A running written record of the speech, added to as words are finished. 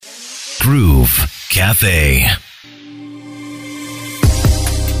Groove Cafe.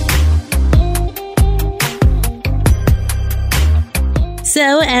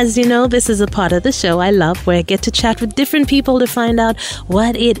 So, as you know, this is a part of the show I love where I get to chat with different people to find out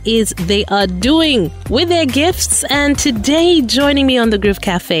what it is they are doing with their gifts. And today, joining me on the Groove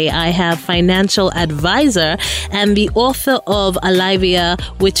Cafe, I have financial advisor and the author of Alivia,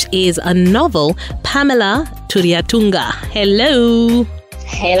 which is a novel, Pamela Turiatunga. Hello.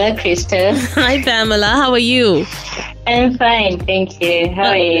 Hello, Crystal. Hi, Pamela. How are you? I'm fine, thank you.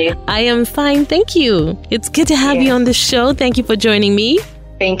 How are you? I am fine, thank you. It's good to have you on the show. Thank you for joining me.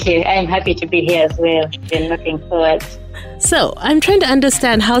 Thank you. I'm happy to be here as well. Been looking forward. So, I'm trying to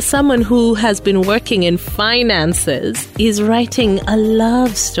understand how someone who has been working in finances is writing a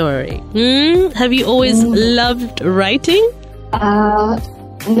love story. Have you always loved writing?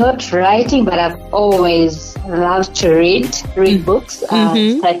 Not writing, but I've always loved to read books.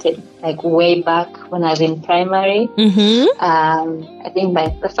 Started like way back when I was in primary. I think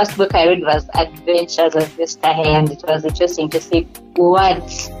the first book I read was Adventures of Mr. Hay, and it was interesting to see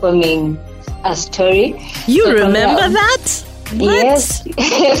words forming a story. You so remember that? What? Yes.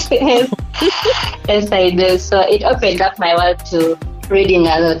 Yes, I do. So it opened up my world to reading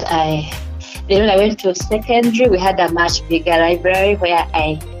a lot. When I went to secondary, we had a much bigger library where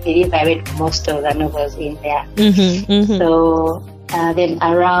I believe I read most of the novels in there. So then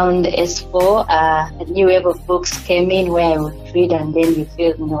around S4, a new wave of books came in where I would read, and then you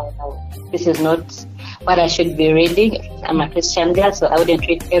feel, no, this is not what I should be reading. I'm a Christian girl, so I wouldn't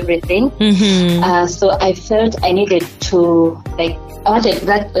read everything. So I felt I needed to, I wanted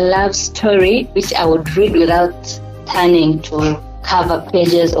that love story, which I would read without turning to cover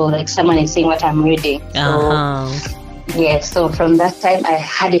pages or like someone is saying what I'm reading. So from that time I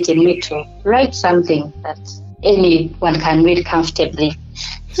had it in me to write something that anyone can read comfortably.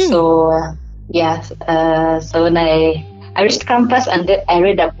 So so when I reached campus, and then I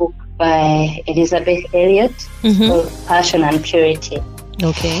read a book by Elizabeth Elliot called Passion and Purity.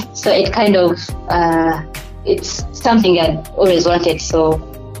 Okay. So it kind of it's something I'd always wanted, so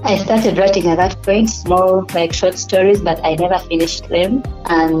I started writing at that point, small like short stories, but I never finished them.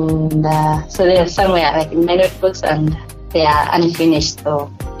 And so they're somewhere like in my notebooks and they are unfinished. So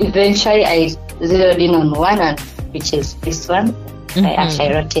eventually I zeroed in on one, which is this one. I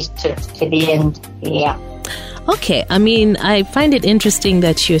actually wrote it to the end. Yeah. Okay, I mean, I find it interesting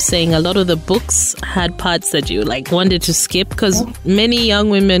that you're saying a lot of the books had parts that you like wanted to skip, because many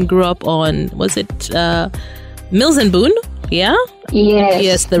young women grew up on, was it Mills and Boone? Yeah?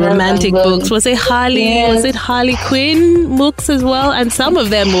 Yes, the romantic books. Was it Harley? Yes. Was it Harley Quinn books as well? And some of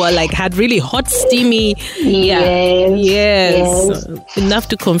them were like, had really hot, steamy. Yes. Enough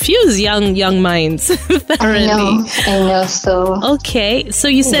to confuse young minds. Apparently. I know. So. Okay. So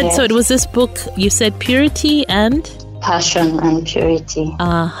you said, so it was this book, you said Purity and? Passion and Purity.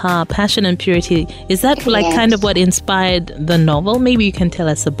 Passion and Purity. Is that like kind of what inspired the novel? Maybe you can tell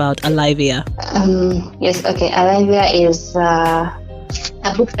us about Alivia. Yes, okay. Alivia is a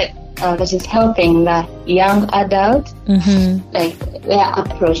book that is helping the young adult, like their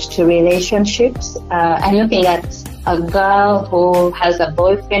approach to relationships. I'm looking at a girl who has a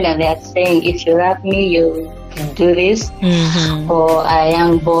boyfriend and they're saying, if you love me, you can do this. Or a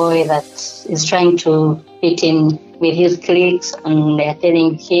young boy that is trying to fit in with his cliques, and they're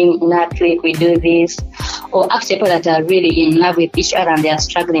telling him, in our clique we do this. Or actually people that are really in love with each other and they're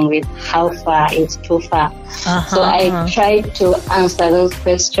struggling with how far is too far. So I try to answer those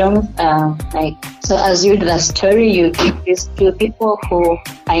questions. So as you read the story, you get these two people who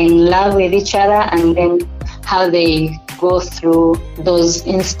are in love with each other, and then how they go through those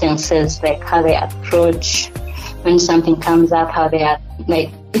instances, like how they approach when something comes up, how they are, like,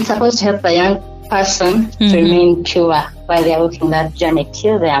 it's supposed to help the young person to remain pure while they're walking that journey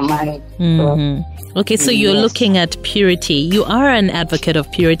till they are married. Okay, so you're looking at purity. You are an advocate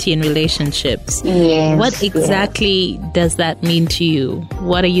of purity in relationships. Yes. What exactly does that mean to you?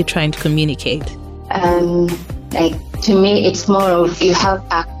 What are you trying to communicate? Like, to me, it's more of you have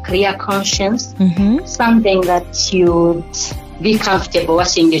a clear conscience, something that you would be comfortable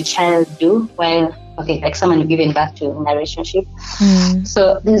watching your child do while, like someone giving back to in a relationship.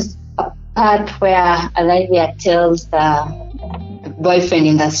 So there's a part where Alivia tells the boyfriend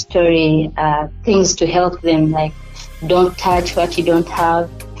in the story things to help them, like don't touch what you don't have,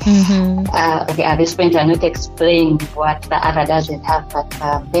 Okay, at this point, I'm not explaining what the other doesn't have, but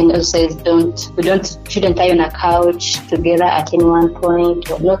then also says shouldn't lie on a couch together at any one point,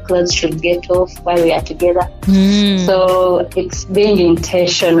 or no clothes should get off while we are together. So it's being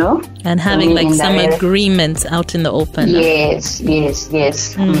intentional and having like some agreements out in the open. Yes.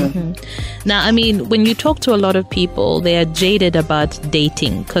 Now, I mean, when you talk to a lot of people, they are jaded about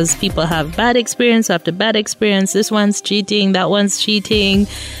dating because people have bad experience after bad experience. This one's cheating, that one's cheating.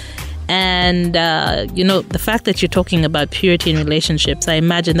 And, the fact that you're talking about purity in relationships, I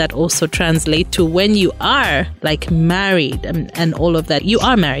imagine that also translates to when you are like married and all of that. You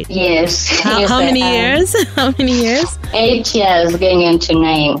are married. Yes. How many years? How many years? 8 years going into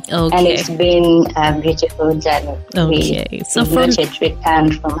 9. Okay. And it's been a beautiful journey. Okay. So from not yet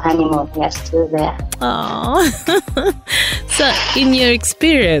returned from honeymoon, we are still there. Oh. So in your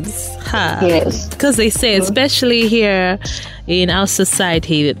experience, yes. Because they say, especially here in our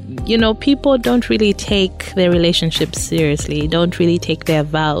society, people don't really take their relationships seriously, don't really take their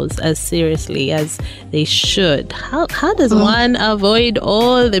vows as seriously as they should. How does one avoid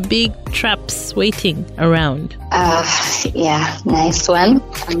all the big traps waiting around? Nice one.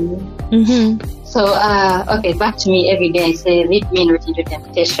 So, back to me every day. I say, lead me not into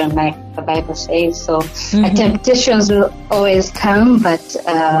temptation, like the Bible says. So, temptations will always come, but,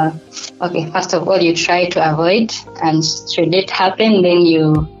 first of all, you try to avoid, and should it happen, then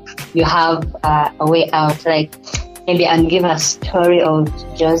you have a way out. Like, maybe I'll give a story of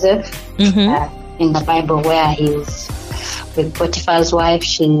Joseph in the Bible where he's with Potiphar's wife.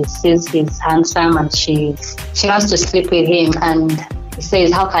 She sees he's handsome and she wants to sleep with him, and he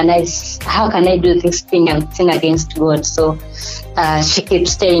says, how can I do this thing and sin against God? So she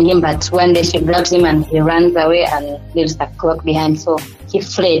keeps telling him, but one day she grabs him and he runs away and leaves the cloak behind. So he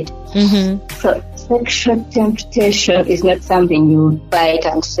fled. So sexual temptation is not something you bite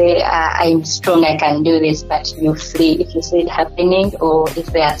and say, I'm strong, I can do this, but you flee. If you see it happening or if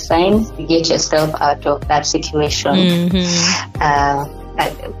there are signs, you get yourself out of that situation.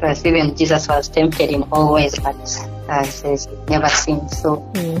 Because even Jesus was tempted in all ways, but says never sinned. So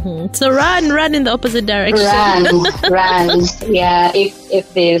run in the opposite direction. Run. Yeah,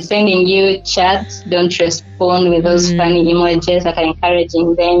 if they're sending you chats, don't respond with those funny emojis that are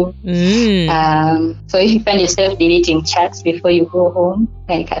encouraging them. So if you find yourself deleting chats before you go home,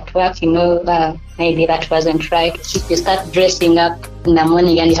 like at work, maybe that wasn't right. If you start dressing up in the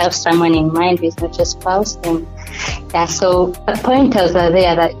morning and you have someone in mind who's not your spouse, then so the pointers are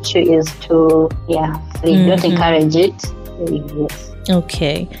there. The issue is to don't encourage it. Yes.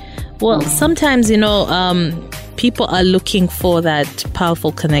 Okay. Well, sometimes people are looking for that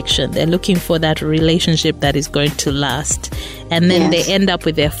powerful connection. They're looking for that relationship that is going to last. And then they end up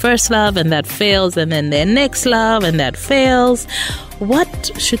with their first love and that fails, and then their next love and that fails.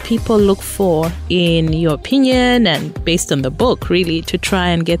 What should people look for, in your opinion, and based on the book, really, to try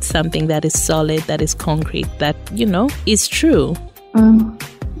and get something that is solid, that is concrete, that, is true?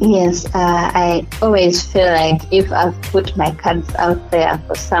 Yes, I always feel like if I've put my cards out there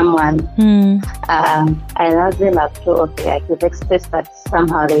for someone, I love them up to, I could express, but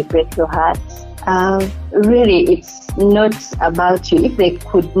somehow they break your heart. Really, it's not about you. If they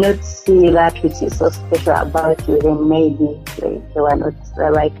could not see that which is so special about you, then maybe they were not the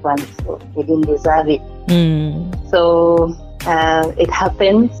right ones, so they didn't deserve it. So it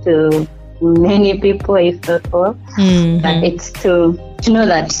happens to many people, if not all. But it's to know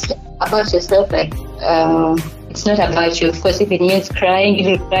that about yourself, like it's not about you. Of course, if it means crying,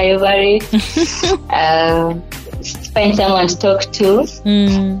 you will cry over it. Find someone to talk to.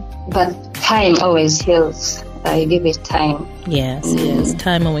 But time always heals. You give it time. Yes.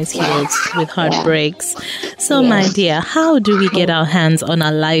 Time always heals with heartbreaks. So, my dear, how do we get our hands on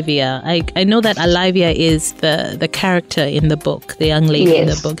Olivia? I know that Olivia is the character in the book, the young lady in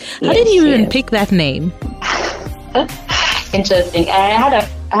the book. How did you even pick that name? Interesting. I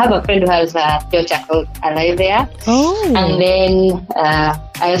have a friend who has a daughter called Olivia. And then I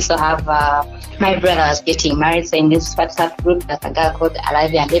also have my brother was getting married, so in this WhatsApp group there's a girl called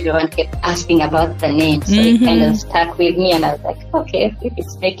Olivia, and everyone kept asking about the name. So it kind of stuck with me, and I was like, okay, if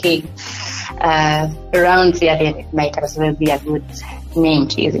it's making rounds here, then it might as well be a good name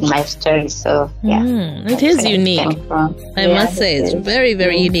to use in my story. So it is unique. I must say, it's very,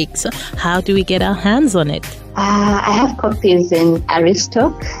 very unique. So how do we get our hands on it? I have copies in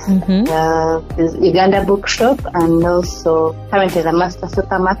Aristoc, Uganda Bookshop, and also currently the Master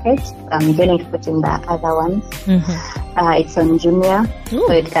Supermarket. I'm going to put in the other ones. It's on Jumia,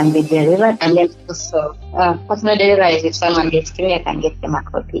 so it can be delivered. And then also, personal delivery, if someone gets to me, I can get them a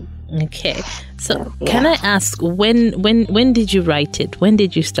copy. Okay. So can I ask, when did you write it? When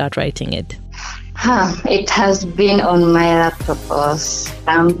did you start writing it? It has been on my laptop for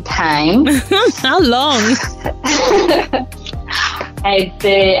some time. How long? I'd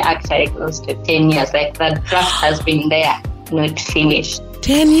say actually close to 10 years. Like the draft has been there, not finished.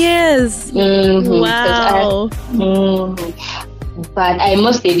 10 years? Wow. But I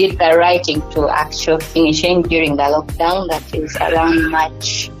mostly did the writing to actual finishing during the lockdown. That is around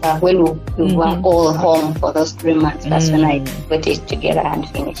March, when we were all home for those 3 months. That's when I put it together and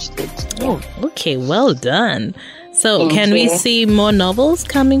finished it. Oh, okay. Well done. So can we see more novels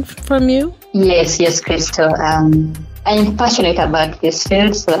coming from you? Yes, Crystal. I'm passionate about this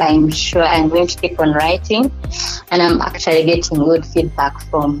field, so I'm sure I'm going to keep on writing. And I'm actually getting good feedback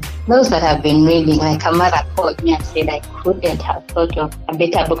from those that have been reading. Like a mother called me and said I couldn't have thought of a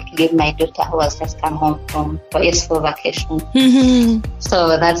better book to give my daughter who has just come home for Easter vacation.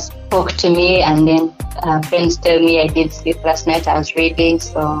 So that spoke to me, and then friends tell me I did sleep last night. I was reading,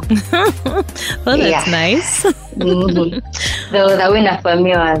 so... Well, that's nice. So the winner for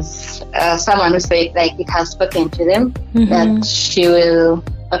me was someone who said like it has spoken to them, that she will,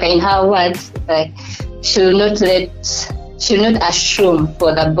 in her words, like she will not assume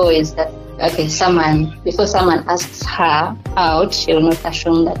for the boys that before someone asks her out, she will not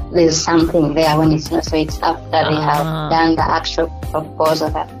assume that there's something there when it's not. So it's after they have done the actual proposal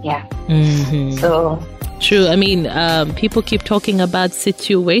that so true. I mean, people keep talking about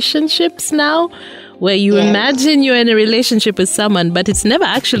situationships now, where you imagine you're in a relationship with someone, but it's never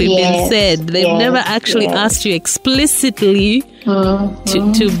actually been said. They've never actually asked you explicitly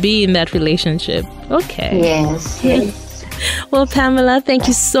to be in that relationship. Okay. Yes. Well, Pamela, thank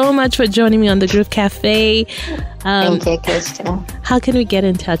you so much for joining me on the Groove Cafe. Thank you, Crystal. How can we get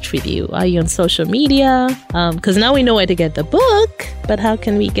in touch with you? Are you on social media? Because now we know where to get the book, but how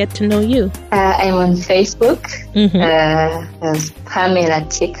can we get to know you? I'm on Facebook as Pamela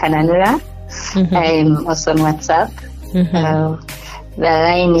T. Kananura. I'm also on WhatsApp. The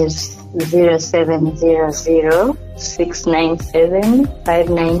line is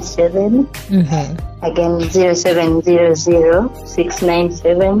 0700-697-597. Again,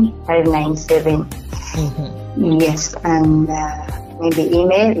 0700-697-597. Yes, and maybe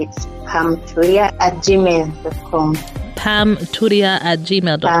email, it's pamturia@gmail.com.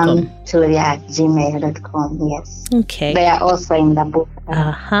 pamturia@gmail.com. pamturia@gmail.com, yes. Okay. They are also in the book.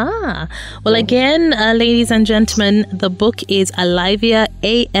 Well, again, ladies and gentlemen, the book is Alyvia,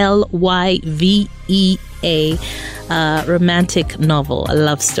 Alyvea, romantic novel, a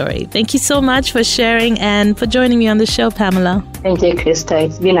love story. Thank you so much for sharing and for joining me on the show, Pamela. Thank you, Krista.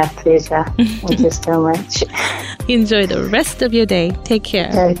 It's been a pleasure. Thank you so much. Enjoy the rest of your day. Take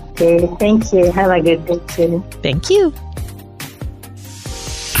care. Okay. Thank you. Have a good day too. Thank you.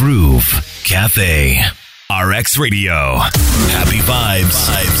 Groove Cafe. RX Radio. Happy vibes.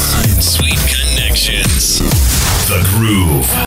 Sweet connections. The Groove.